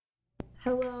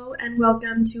Hello and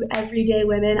welcome to Everyday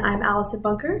Women. I'm Allison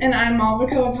Bunker. And I'm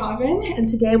Malvika with Haven. And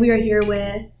today we are here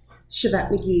with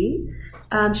Shavette McGhee.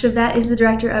 Shavette is the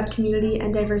Director of Community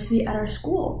and Diversity at our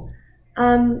school.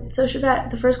 So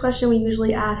Shavette, the first question we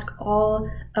usually ask all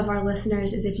of our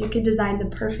listeners is if you could design the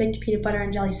perfect peanut butter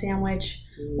and jelly sandwich,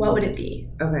 what would it be?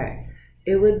 Okay.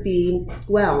 It would be,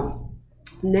 well,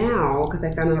 now, because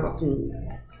I found out about some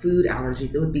food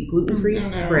allergies, it would be gluten-free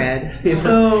bread.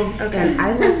 Oh, okay. And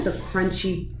I like the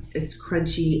crunchy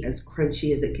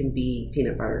as it can be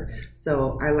peanut butter.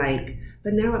 So I like,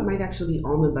 but now it might actually be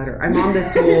almond butter. I'm on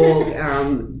this whole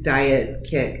diet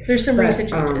kick. There's some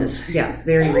recent changes. Yes,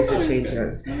 very recent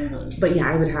changes. But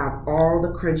yeah, I would have all the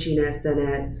crunchiness in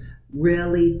it,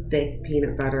 really thick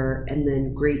peanut butter, and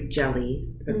then grape jelly,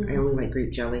 because I only like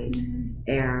grape jelly.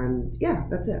 And yeah,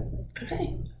 that's it.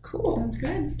 Okay, cool. Sounds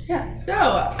good. Yeah.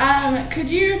 So,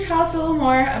 could you tell us a little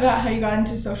more about how you got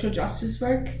into social justice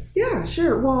work? Yeah,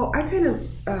 sure. Well, I kind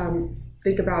of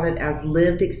think about it as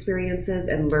lived experiences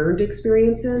and learned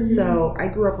experiences. So I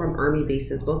grew up on Army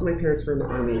bases. Both of my parents were in the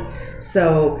Army.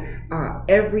 So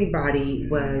everybody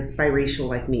was biracial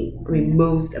like me. I mean,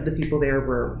 most of the people there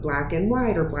were black and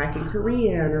white, or black and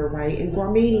Korean, or white and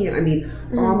Guamanian. I mean,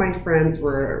 all my friends we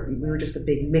were just a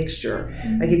big mixture.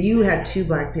 Like if you had two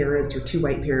black parents or two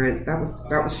white parents, that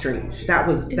was strange.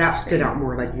 That stood out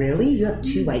more. Like, really? You have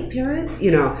two white parents?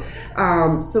 You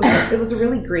know? So it was a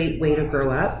really great way to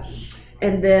grow up.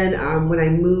 And then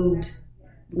when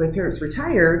my parents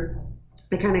retired,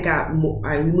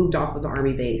 I moved off of the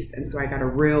Army base. And so I got a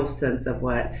real sense of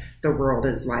what the world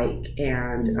is like,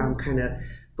 and kind of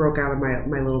broke out of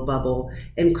my little bubble.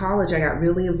 In college, I got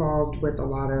really involved with a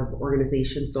lot of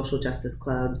organizations, social justice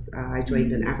clubs. I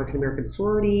joined an African American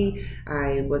sorority.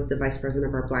 I was the vice president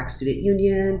of our Black Student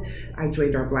Union. I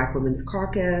joined our Black Women's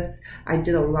Caucus. I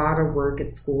did a lot of work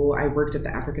at school. I worked at the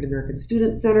African American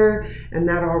Student Center, and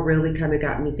that all really kind of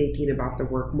got me thinking about the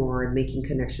work more and making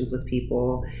connections with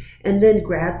people. And then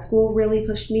grad school really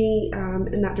pushed me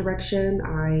in that direction.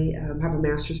 I have a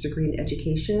master's degree in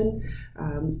education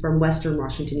from Western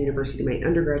Washington University. My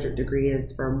undergraduate degree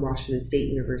is from Washington State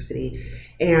University.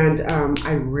 And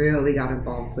I really got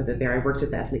involved with it there. I worked at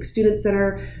the Ethnic Student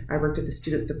Center. I worked at the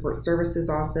Student Support Services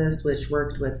Office, which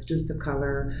worked with students of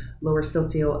color, lower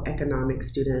socioeconomic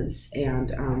students,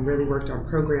 and really worked on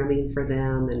programming for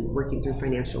them and working through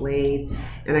financial aid.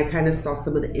 And I kind of saw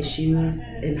some of the issues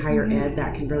in higher ed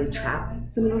that can really trap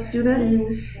some of those students.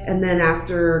 And then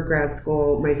after grad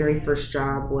school, my very first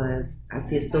job was as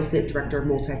the Associate Director of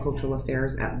Multicultural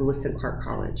Affairs at Lewis and Clark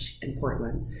College in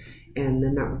Portland. And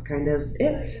then that was kind of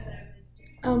it.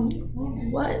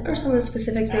 What are some of the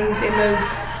specific things in those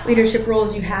leadership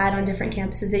roles you had on different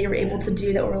campuses that you were able to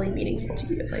do that were really meaningful to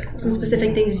you? Like some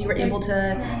specific things you were able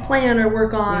to plan or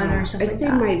work on or stuff like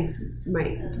that? I'd say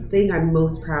my thing I'm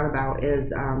most proud about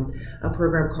is a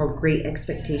program called Great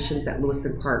Expectations at Lewis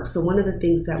and Clark. So one of the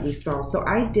things that we saw, so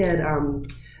I did...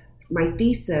 my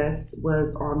thesis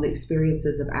was on the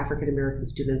experiences of African American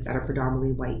students at a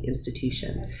predominantly white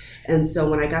institution. And so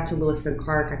when I got to Lewis and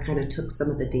Clark, I kind of took some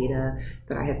of the data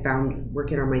that I had found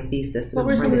working on my thesis. What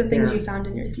were some of the things you found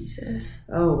in your thesis?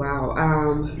 Oh, wow.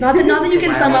 Not that you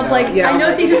can sum up, I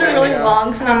know theses are really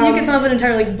long, so not that you can sum up an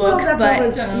entire book,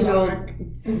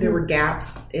 there were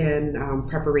gaps in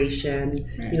preparation.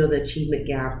 Right. You know, the achievement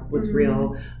gap was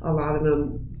real. A lot of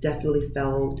them definitely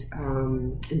felt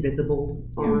invisible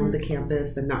on the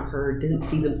campus and not heard, didn't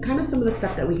see them. Kind of some of the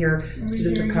stuff that we hear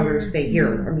students of color say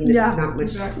here. I mean, it's not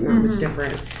much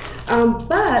different.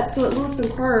 But so at Lewis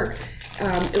and Clark,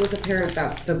 it was apparent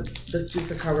that the students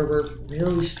of color were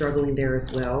really struggling there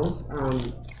as well.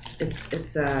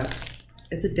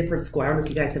 It's a different school. I don't know if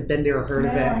you guys have been there or heard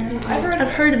of it. I've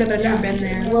heard of it, but I've never been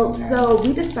there. Well, so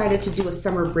we decided to do a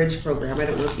summer bridge program. I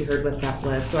don't know if you heard what that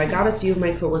was. So I got a few of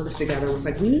my coworkers together and was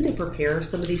like, we need to prepare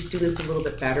some of these students a little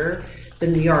bit better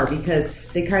than we are, because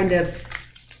they kind of,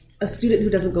 a student who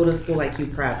doesn't go to school like you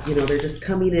prep, you know, they're just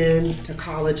coming in to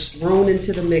college, thrown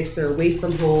into the mix, they're away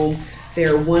from home.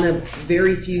 They're one of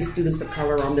very few students of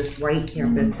color on this white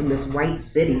campus in this white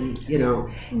city, you know.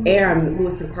 And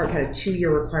Lewis and Clark had a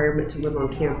 2-year requirement to live on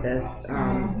campus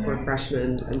for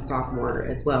freshmen and sophomore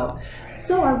as well.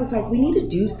 So I was like, we need to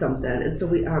do something. And so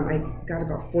I got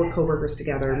about 4 coworkers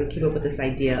together, and we came up with this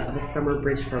idea of a summer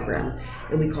bridge program.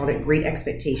 And we called it Great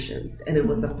Expectations. And it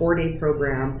was a 4-day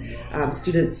program.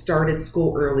 Students started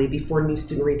school early before new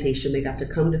student orientation. They got to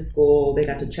come to school. They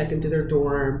got to check into their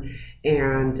dorm.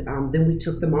 And then then we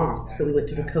took them off. So we went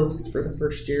to the coast for the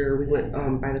first year. We went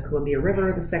by the Columbia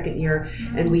River the second year,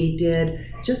 and we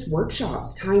did just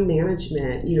workshops, time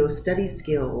management, study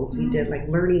skills. We did like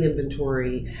learning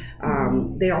inventory.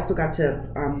 They also got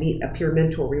to meet a peer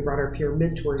mentor. We brought our peer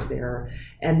mentors there,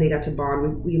 and they got to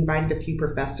bond. We invited a few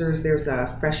professors. There's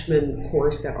a freshman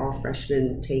course that all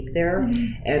freshmen take there,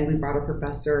 and we brought a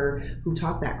professor who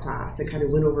taught that class and kind of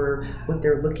went over what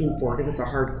they're looking for, because it's a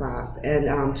hard class,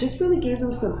 and just really gave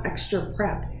them some extra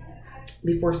prep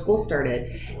before school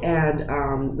started.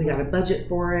 And we got a budget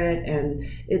for it, and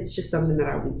it's just something that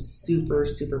I'm super,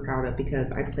 super proud of,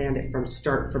 because I planned it from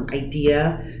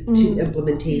idea to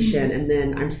implementation, and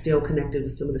then I'm still connected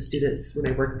with some of the students when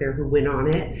I worked there who went on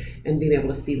it, and being able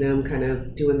to see them kind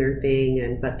of doing their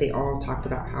thing, but they all talked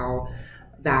about how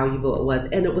valuable it was.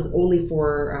 And it was only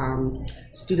for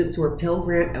students who are Pell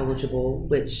Grant eligible,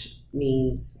 which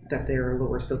means that they're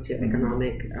lower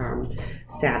socioeconomic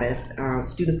status,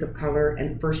 students of color,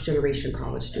 and first-generation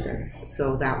college students.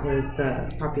 So that was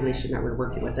the population that we're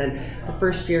working with. And the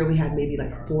first year we had maybe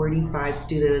like 45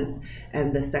 students,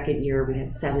 and the second year we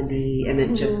had 70, and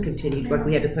it just continued. Like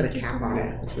we had to put a cap on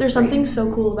it. There's something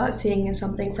so cool about seeing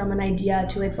something from an idea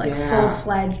to its like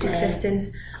full-fledged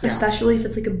existence, especially if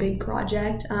it's like a big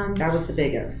project. That was the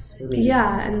biggest for me.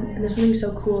 Yeah, and there's something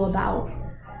so cool about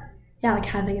like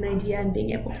having an idea and being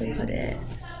able to put it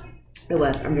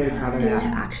I'm very proud of that.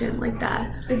 into action like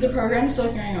that. Is the program still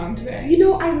going on today?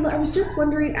 I was just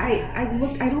wondering. I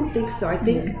looked. I don't think so. I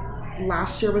think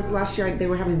last year they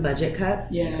were having budget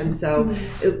cuts, and so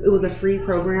it was a free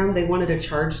program. They wanted to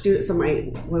charge students. So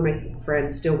one of my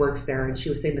friends still works there, and she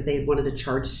was saying that they wanted to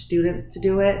charge students to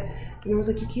do it. And I was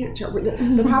like, you can't charge.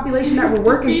 The population that we're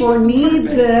working for needs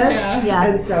this. Yeah.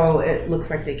 And so it looks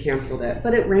like they canceled it.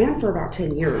 But it ran for about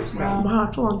 10 years. So. Wow,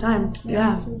 that's a long time.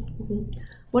 Yeah.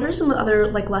 What are some of the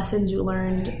other like lessons you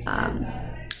learned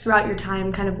throughout your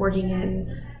time kind of working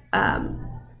in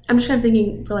I'm just kind of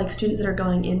thinking for like students that are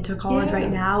going into college right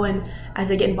now, and as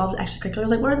they get involved with extracurriculars,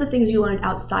 like what are the things you learned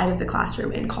outside of the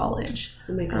classroom in college?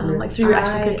 Oh my goodness. Like through your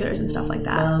extracurriculars and stuff like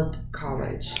that. I loved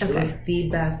college. Okay. It was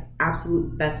the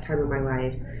absolute best time of my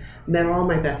life. Met all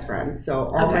my best friends. So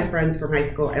all my friends from high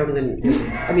school,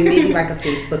 maybe like a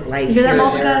Facebook like. You hear that,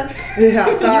 Malvika? Yeah,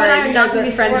 sorry. You and I are not going to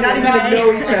be friends. We're not even going to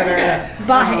know each other.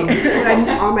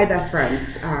 Bye. All my best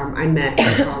friends I met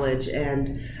in college,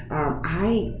 and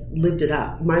I lived it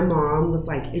up. My mom was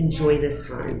like, enjoy this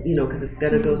time, because it's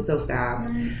going to go so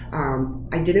fast.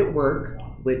 I didn't work,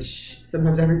 which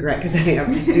sometimes I regret because I have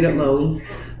some student loans.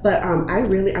 But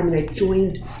I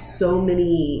joined so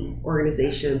many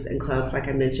organizations and clubs, like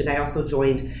I mentioned. I also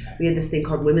we had this thing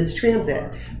called Women's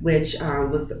Transit, which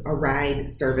was a ride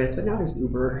service, but now there's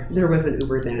Uber. There wasn't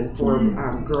Uber then for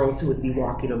girls who would be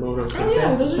walking alone on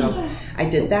campus. So I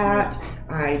did that.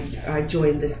 I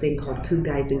joined this thing called Cool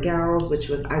Guys and Gals,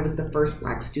 I was the first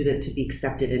Black student to be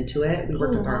accepted into it. We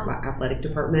worked with our athletic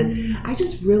department. I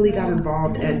just really got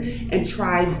involved and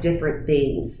tried different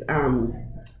things.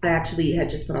 I actually had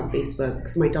just put on Facebook,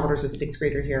 because my daughter's a 6th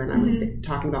grader here, and I was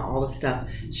talking about all the stuff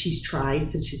she's tried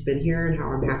since she's been here and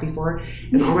how I'm happy for her.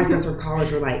 And all my friends from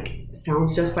college were like,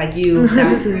 sounds just like you.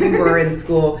 That's who you were in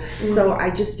school. So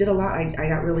I just did a lot. I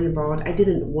got really involved.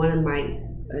 One of my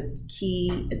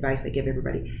key advice I give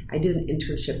everybody, I did an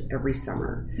internship every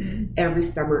summer. Every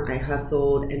summer I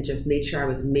hustled and just made sure I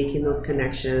was making those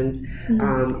connections.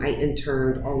 I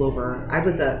interned all over. I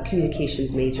was a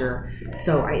communications major,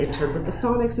 so I interned with the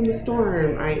Sonics and the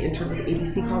Storm. I interned with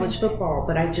ABC College Football,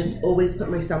 but I just always put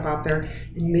myself out there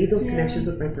and made those connections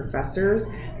with my professors,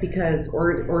 because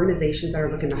organizations that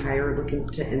are looking to hire or looking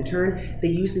to intern, they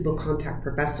usually will contact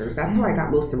professors. That's how I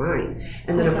got most of mine.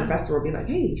 And then a professor will be like,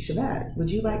 hey, Shavette, would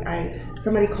you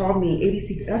somebody called me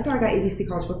ABC. That's how I got ABC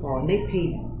College Football, and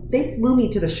they flew me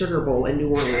to the Sugar Bowl in New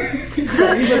Orleans.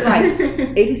 So he was like,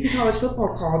 ABC College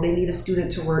Football called. They need a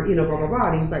student to work, blah blah blah.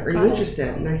 And he was like, are you interested?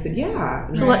 And I said,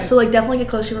 yeah. So definitely get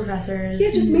close to your professors. Yeah,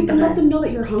 just let them know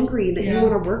that you're hungry, that you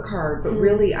want to work hard. But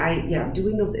really,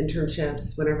 doing those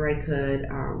internships whenever I could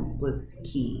was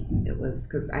key. It was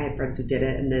because I had friends who did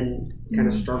it and then kind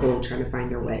of struggled trying to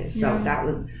find their way. So that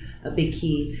was a big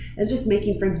key. And just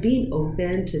making friends, being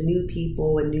open to new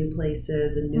people and new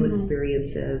places and new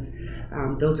experiences.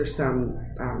 Those are some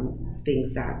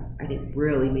things that I think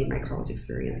really made my college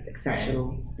experience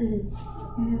exceptional.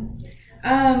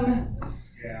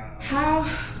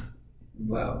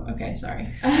 Sorry.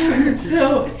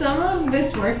 So some of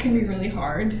this work can be really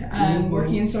hard,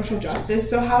 working in social justice.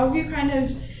 So how have you kind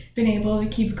of been able to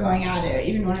keep going at it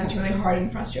even when it's really hard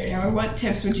and frustrating? Or what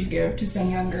tips would you give to some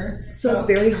younger So folks?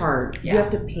 it's very hard. Yeah. You have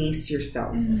to pace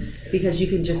yourself because you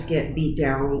can just get beat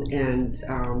down and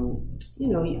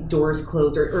doors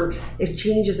close or if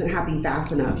change isn't happening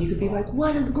fast enough, you could be like,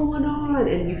 what is going on?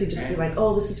 And you could just be like,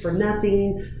 oh, this is for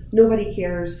nothing. Nobody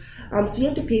cares. So you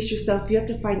have to pace yourself. You have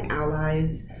to find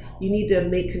allies. You need to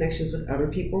make connections with other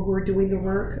people who are doing the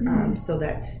work so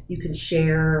that you can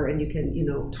share and you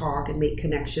can, talk and make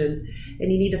connections.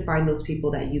 And you need to find those people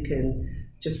that you can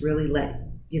just really let,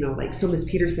 so Miss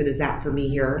Peterson is that for me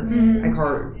here. I call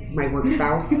her my work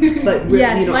spouse. But really,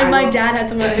 yes, my dad had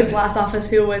someone in his last office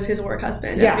who was his work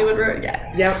husband. Yeah. And we would,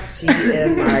 Yep, she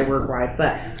is my work wife.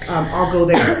 But I'll go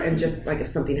there and just like if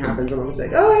something happens, I'm always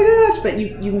like, oh my gosh. But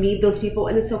you need those people,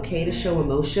 and it's okay to show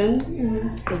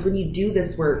emotion because when you do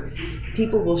this work,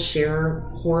 people will share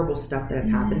horrible stuff that has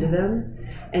happened to them,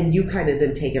 and you kind of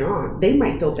then take it on. They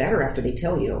might feel better after they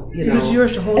tell you. It's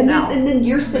yours to hold and now. And then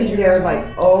you're sitting there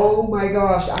like, oh my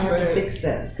gosh, I have to fix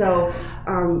this. So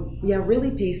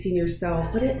really pacing yourself,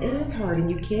 but it is hard,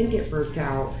 and you can get burnt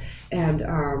out, and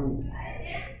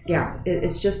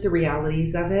it's just the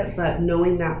realities of it. But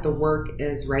knowing that the work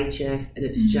is righteous and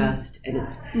it's just and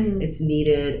it's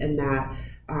needed, and that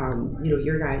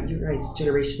your guys'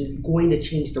 generation is going to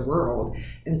change the world,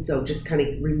 and so just kind of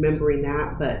remembering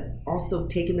that, but also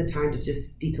taking the time to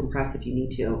just decompress if you need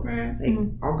to. Right. Like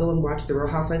I'll go and watch The Real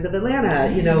Housewives of Atlanta,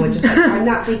 and just like I'm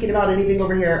not thinking about anything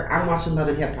over here. I'm watching Love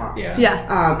and Hip Hop.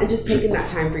 Yeah. And just taking that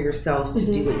time for yourself to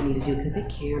do what you need to do because it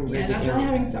can wear you down. Definitely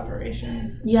having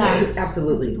separation. Yeah.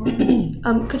 Absolutely.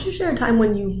 Could you share a time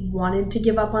when you wanted to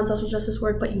give up on social justice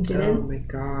work but you didn't? Oh my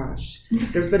gosh.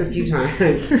 There's been a few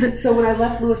times. So when I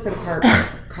left Lewis and Clark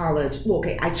College,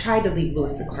 I tried to leave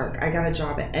Lewis and Clark. I got a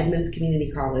job at Edmonds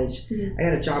Community College. I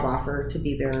got a job offer to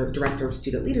be their director of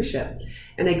student leadership.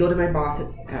 And I go to my boss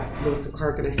at Lewis and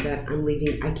Clark and I said, I'm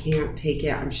leaving. I can't take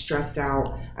it. I'm stressed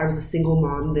out. I was a single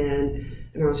mom then.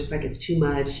 And I was just like, it's too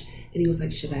much. And he was like,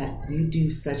 Shavette, you do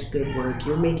such good work.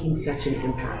 You're making such an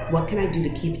impact. What can I do to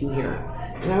keep you here?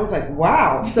 And I was like,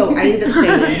 wow. So I ended up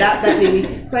staying. That made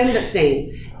me, so I ended up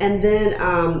staying. And then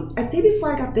I'd say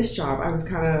before I got this job, I was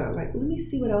kind of like, let me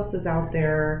see what else is out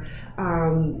there.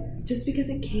 Just because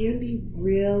it can be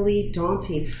really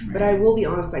daunting. But I will be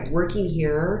honest, like working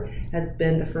here has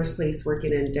been the first place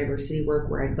working in diversity work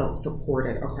where I felt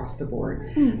supported across the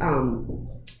board.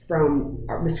 From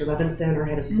Mr. Levinson, our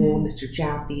head of school, Mr.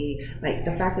 Jaffe, like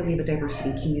the fact that we have a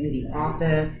diversity community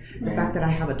office, the fact that I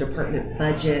have a department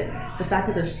budget, the fact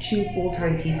that there's 2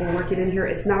 full-time people working in here,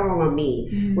 it's not all on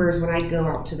me. Whereas when I go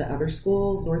out to the other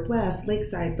schools, Northwest,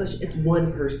 Lakeside, Bush, it's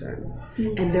one person.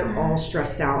 And they're all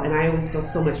stressed out. And I always feel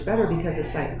so much better because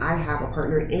it's like I have a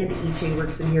partner and Iche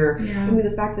works in here. I mean,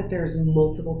 the fact that there's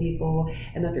multiple people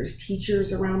and that there's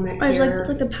teachers around that care. It's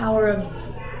like the power of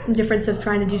the difference of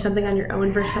trying to do something on your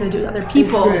own versus trying to do it with other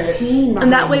people.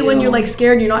 And that way when you're like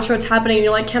scared, you're not sure what's happening, and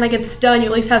you're like, can I get this done? You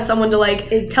at least have someone to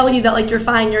like tell you that like you're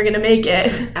fine, you're gonna make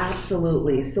it.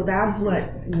 Absolutely. So that's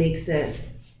what makes it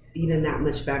even that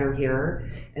much better here,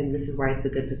 and this is why it's a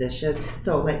good position.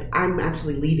 So like I'm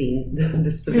actually leaving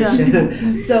this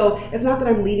position. So it's not that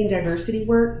I'm leading diversity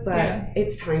work, but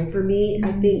it's time for me.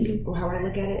 I think how I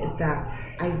look at it is that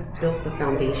I've built the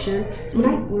foundation. So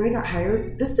when I got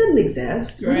hired, this didn't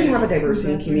exist. We didn't have a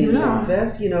diversity community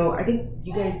office. I think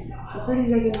you guys, what grade are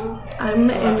you guys in now? I'm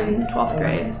in 12th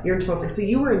grade. You're in 12th grade. So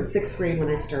you were in 6th grade when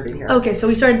I started here. Okay, so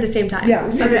we started at the same time. Yeah,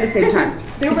 we started at the same time.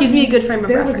 It gives me a good frame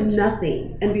of reference. There was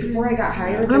nothing. And before I got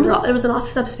hired, there was an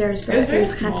office upstairs, but it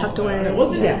was kind of tucked away. It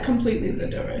wasn't completely the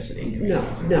diversity.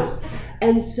 No.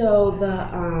 And so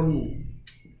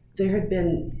there had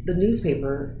been the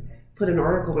newspaper put an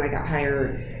article when I got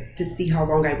hired to see how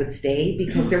long I would stay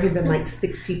because there had been like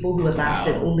 6 people who had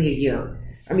lasted only a year.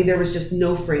 I mean, there was just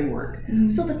no framework.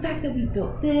 So the fact that we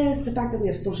built this, the fact that we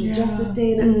have Social Justice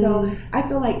Day in it, so I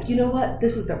feel like, you know what,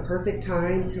 this is the perfect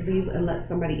time to leave and let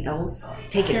somebody else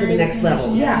take it to the next level.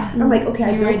 I'm like,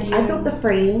 okay, I built the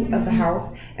frame of the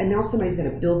house, and now somebody's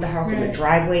going to build the house in the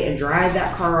driveway and drive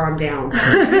that car on down.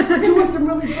 We're doing some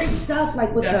really great stuff,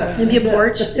 like with maybe a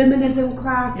porch, the feminism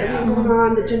class that we have going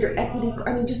on, the gender equity.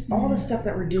 I mean, just all the stuff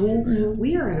that we're doing.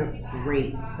 We are in a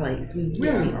great place. We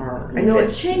really are. I know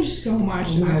it's changed so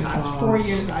much in the past 4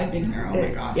 years I've been here. Oh my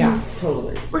god. Yeah,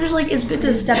 totally. We're just like, it's good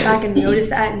to step back and notice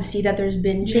that and see that there's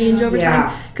been change over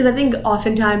time. Because I think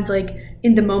oftentimes, like,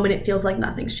 in the moment, it feels like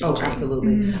nothing's changing. Oh,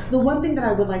 absolutely. The one thing that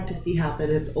I would like to see happen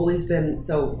has always been,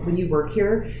 so when you work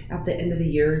here, at the end of the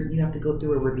year, you have to go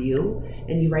through a review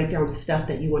and you write down stuff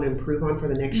that you want to improve on for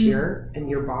the next year, and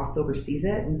your boss oversees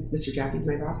it, and Mr. Jaffe's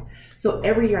my boss. So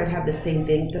every year I've had the same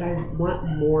thing, that I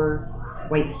want more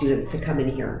white students to come in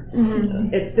here.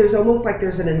 Mm-hmm. There's almost like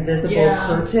there's an invisible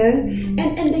curtain,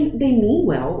 and they mean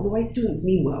well. The white students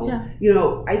mean well. Yeah. You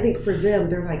know, I think for them,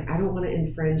 they're like, I don't want to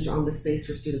infringe on the space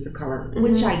for students of color,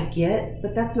 which I get,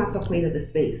 but that's not the point of the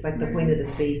space. Like the point of the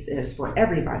space is for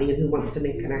everybody and who wants to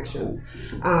make connections.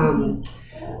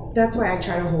 That's why I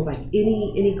try to hold like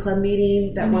any club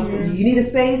meeting that wants you need a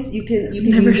space, you can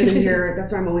use it in here.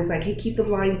 That's why I'm always like, hey, keep the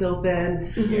blinds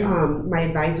open. My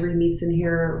advisory meets in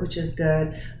here, which is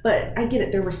good. But I get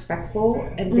it, they're respectful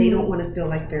and they don't want to feel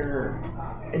like they're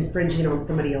infringing on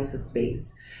somebody else's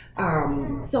space.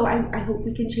 So I hope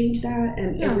we can change that.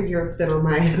 And every year it's been on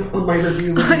my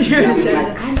review list.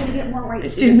 I'm going to get more white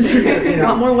students. I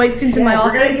want more white students in my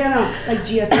office. We're going to get them. Like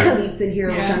GSA meets in here,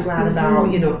 which I'm glad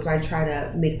about. You know, so I try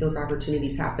to make those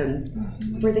opportunities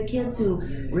happen for the kids who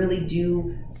really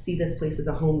do see this place as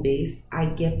a home base. I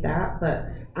get that, but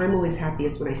I'm always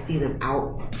happiest when I see them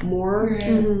out more.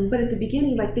 But at the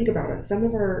beginning, like, think about it.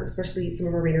 Especially some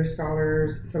of our Rainier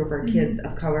scholars, some of our kids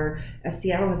of color, as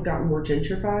Seattle has gotten more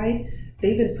gentrified,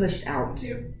 they've been pushed out,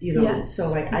 you know. Yes. So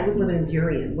like I was living in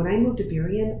Burien. When I moved to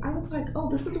Burien, I was like, oh,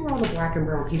 this is where all the black and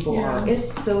brown people are.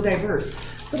 It's so diverse.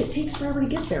 But it takes forever to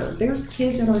get there. There's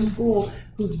kids at our school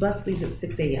whose bus leaves at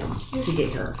 6 a.m. to get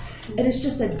here. And it's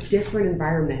just a different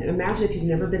environment. Imagine if you've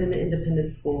never been in an independent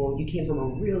school, you came from a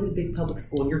really big public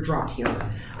school and you're dropped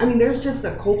here. I mean, there's just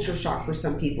a culture shock for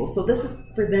some people. So this is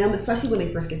for them, especially when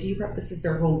they first get to UPrep, this is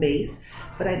their home base.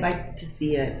 But I'd like to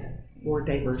see it more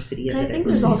diversity. And I think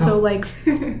there's also like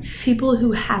people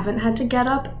who haven't had to get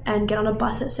up and get on a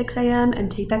bus at 6 a.m.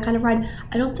 and take that kind of ride.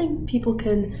 I don't think people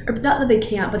can, or not that they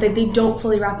can't, but they don't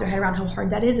fully wrap their head around how hard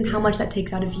that is and how much that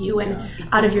takes out of you and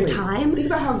out of your time. Think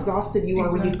about how exhausted you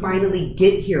are when you finally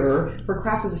get here for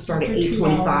classes to start at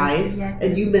 8:25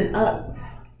 and you've been up.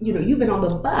 You know, you've been on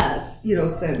the bus, you know,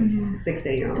 since 6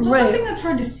 a.m. It's also something that's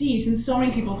hard to see since so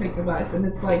many people take the bus, and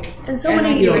it's like, and so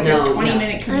many, like a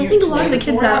 20-minute commute. And I think a lot of the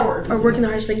kids that are working the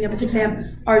hardest waking up at 6 a.m.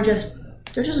 are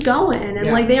they're just going,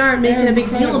 and like they aren't making a big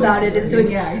deal about it, and so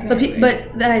it's. But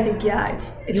then I think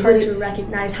it's hard to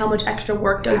recognize how much extra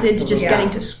work goes into just getting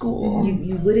to school.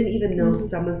 You wouldn't even know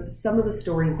some of the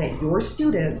stories that your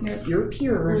students, your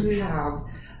peers have.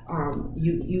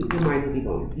 Your mind would be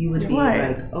blown. You would be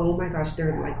like, oh my gosh,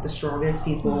 they're like the strongest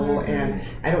people, and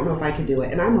I don't know if I could do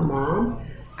it. And I'm a mom.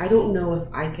 I don't know if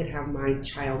I could have my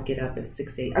child get up at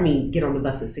 6 a.m. I mean, get on the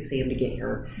bus at 6 a.m. to get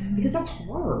here because that's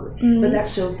hard. But that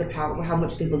shows the power, how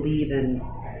much they believe in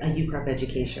a UPrep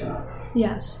education.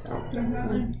 Yes,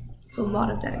 it's a lot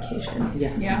of dedication.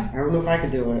 Yeah. I don't know if I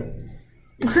could do it.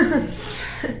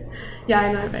 Yeah,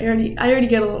 I know. I already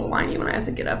get a little whiny when I have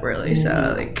to get up early,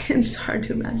 so like it's hard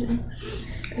to imagine.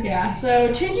 Yeah.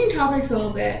 So changing topics a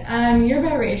little bit. You're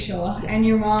biracial, and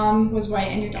your mom was white,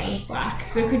 and your dad was black.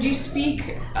 So could you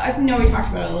speak? I know we talked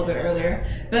about it a little bit earlier,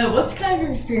 but what's kind of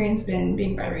your experience been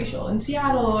being biracial in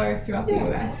Seattle or throughout the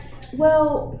U.S.?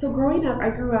 Well, so growing up,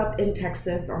 I grew up in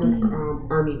Texas on an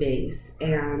Army base,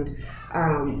 and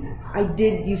I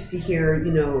did used to hear,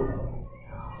 you know.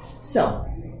 So,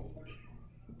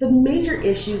 the major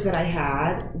issues that I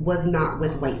had was not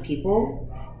with white people.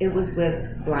 It was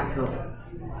with black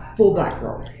girls, full black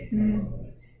girls,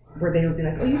 where they would be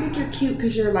like, oh, you think you're cute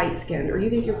because you're light-skinned, or you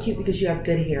think you're cute because you have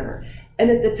good hair. And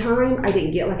at the time, I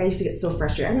didn't get, like, I used to get so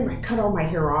frustrated. I remember I cut all my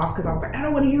hair off because I was like, I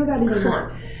don't want to hear that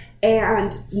anymore.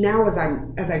 And now as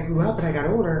I grew up and I got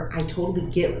older, I totally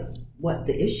get what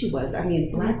the issue was. I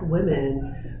mean, black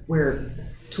women were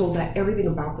told that everything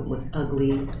about them was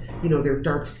ugly. You know, their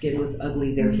dark skin was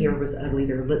ugly, their hair was ugly,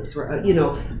 their lips were, you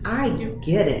know, I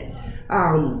get it.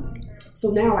 So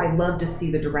now I love to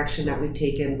see the direction that we've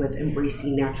taken with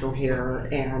embracing natural hair.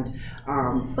 And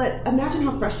but imagine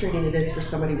how frustrating it is for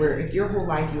somebody where if your whole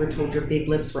life you were told your big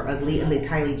lips were ugly, and then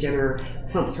Kylie Jenner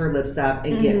plumps her lips up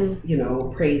and gets, you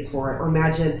know, praise for it. Or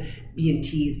imagine being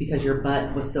teased because your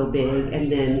butt was so big,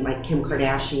 and then like Kim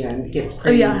Kardashian gets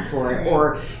praised for it.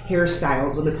 Or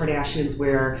hairstyles when the Kardashians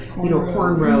wear, you know,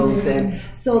 cornrows. And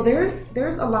so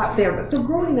there's a lot there. But so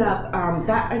growing up,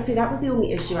 that I'd say that was the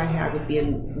only issue I had with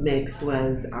being mixed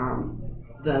was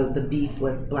the beef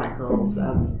with black girls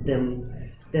of them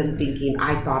thinking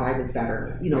I thought I was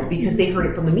better, you know, because they heard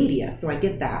it from the media. So I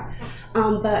get that.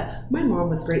 But my mom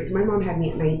was great. So my mom had me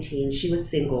at 19. She was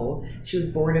single. She was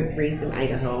born and raised in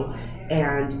Idaho.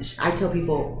 And I tell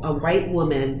people, a white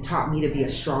woman taught me to be a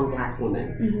strong black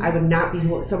woman. I would not be,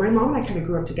 so my mom and I kind of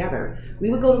grew up together. We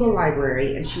would go to the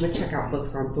library and she would check out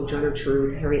books on Sojourner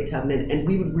Truth, Harriet Tubman, and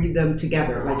we would read them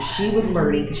together. Like she was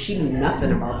learning because she knew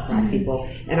nothing about black people,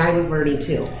 and I was learning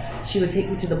too. She would take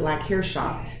me to the black hair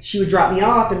shop. She would drop me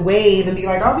off and wave and be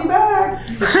like, I'll be back.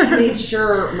 But she made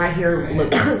sure my hair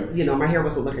looked, my hair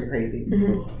wasn't looking crazy.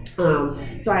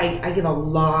 So I give a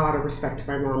lot of respect to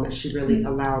my mom that she really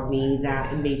allowed me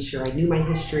that and made sure I knew my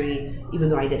history, even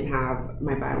though I didn't have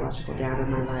my biological dad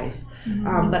in my life.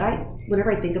 But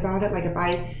whenever I think about it, like if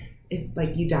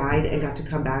like you died and got to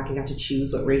come back and got to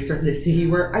choose what race or ethnicity you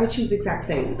were, I would choose the exact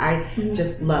same. I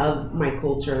just love my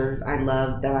cultures. I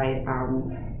love that I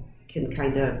can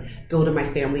kind of go to my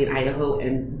family in Idaho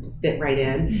and fit right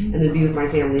in, and then be with my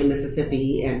family in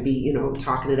Mississippi and be,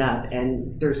 talking it up.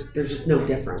 And there's just no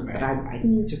difference. That I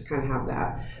just kind of have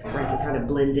that where I can kind of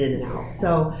blend in and out.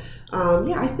 So,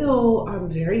 I feel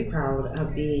very proud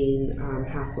of being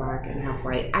half black and half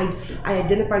white. I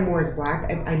identify more as black.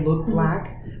 I look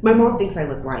black. My mom thinks I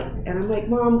look white. And I'm like,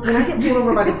 Mom, when I get pulled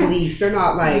over by the police, they're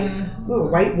not like, oh,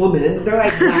 white woman. They're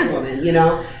like black woman,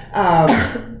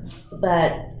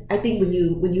 But I think when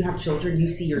you have children, you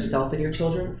see yourself in your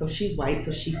children. So she's white,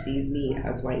 so she sees me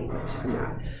as white, which I'm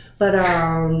not. But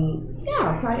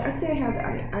so I'd say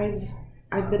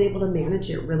I've been able to manage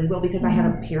it really well because I had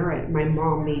a parent. My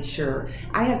mom made sure.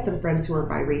 I have some friends who are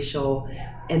biracial,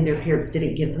 and their parents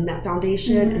didn't give them that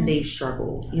foundation, and they've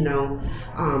struggled,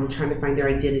 trying to find their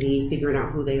identity, figuring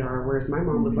out who they are. Whereas my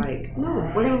mom was like,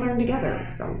 no, we're going to learn together.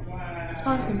 So that's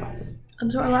awesome.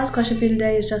 So our last question for you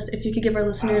today is just if you could give our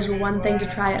listeners one thing to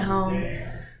try at home,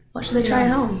 what should they try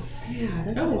at home? Yeah,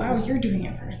 that's wow, you're doing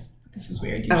it first. This is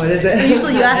weird. Is it?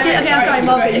 Usually you ask it? Okay, I'm sorry,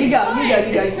 Mocha. You go.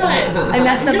 I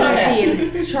messed up the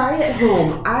routine. Try it at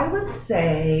home. I would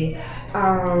say,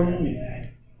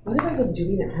 what have I been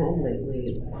doing at home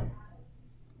lately?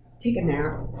 Take a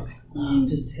nap. I love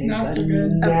to take a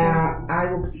nap.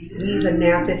 I will squeeze a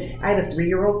nap in. I have a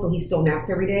 3-year-old, so he still naps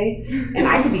every day. And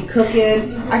I could be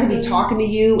cooking, I could be talking to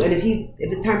you, and if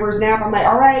it's time for his nap, I'm like,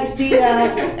 all right, see ya.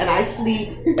 And I sleep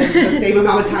the same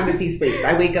amount of time as he sleeps.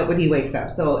 I wake up when he wakes up.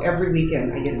 So every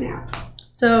weekend I get a nap.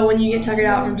 So when you get tuckered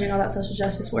out from doing all that social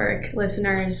justice work,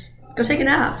 listeners, go take a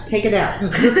nap. Take a nap.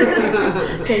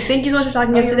 Okay, thank you so much for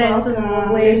talking to us today. Welcome. This was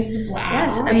lovely. This is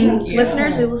blast. Yes,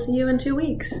 listeners, we will see you in 2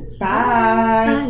 weeks. Bye.